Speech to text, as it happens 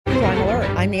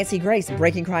I'm Nancy Grace.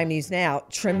 Breaking crime news now.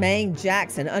 Tremaine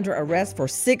Jackson under arrest for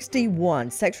 61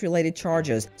 sex-related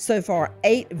charges. So far,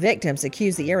 8 victims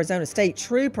accuse the Arizona State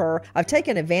Trooper of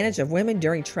taking advantage of women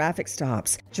during traffic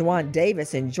stops. Jawan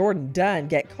Davis and Jordan Dunn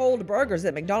get cold burgers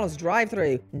at McDonald's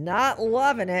drive-thru. Not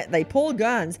loving it, they pull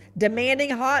guns, demanding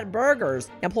hot burgers.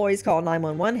 Employees call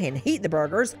 911 and heat the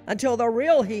burgers until the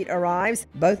real heat arrives.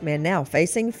 Both men now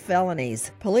facing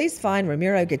felonies. Police find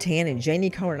Ramiro Gatan and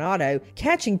Janie Coronado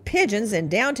catching pigeons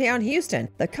in downtown Houston.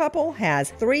 The couple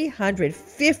has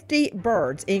 350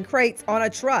 birds in crates on a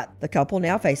truck. The couple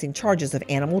now facing charges of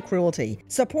animal cruelty.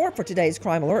 Support for today's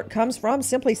Crime Alert comes from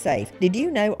SimpliSafe. Did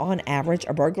you know on average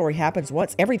a burglary happens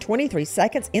once every 23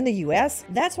 seconds in the U.S.?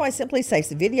 That's why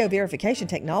SimpliSafe's video verification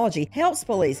technology helps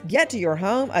police get to your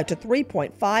home up to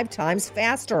 3.5 times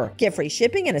faster. Get free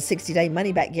shipping and a 60-day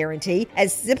money-back guarantee at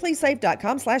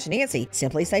SimpliSafe.com/Nancy.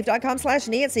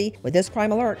 SimpliSafe.com/Nancy. With this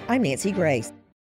Crime Alert, I'm Nancy Grace.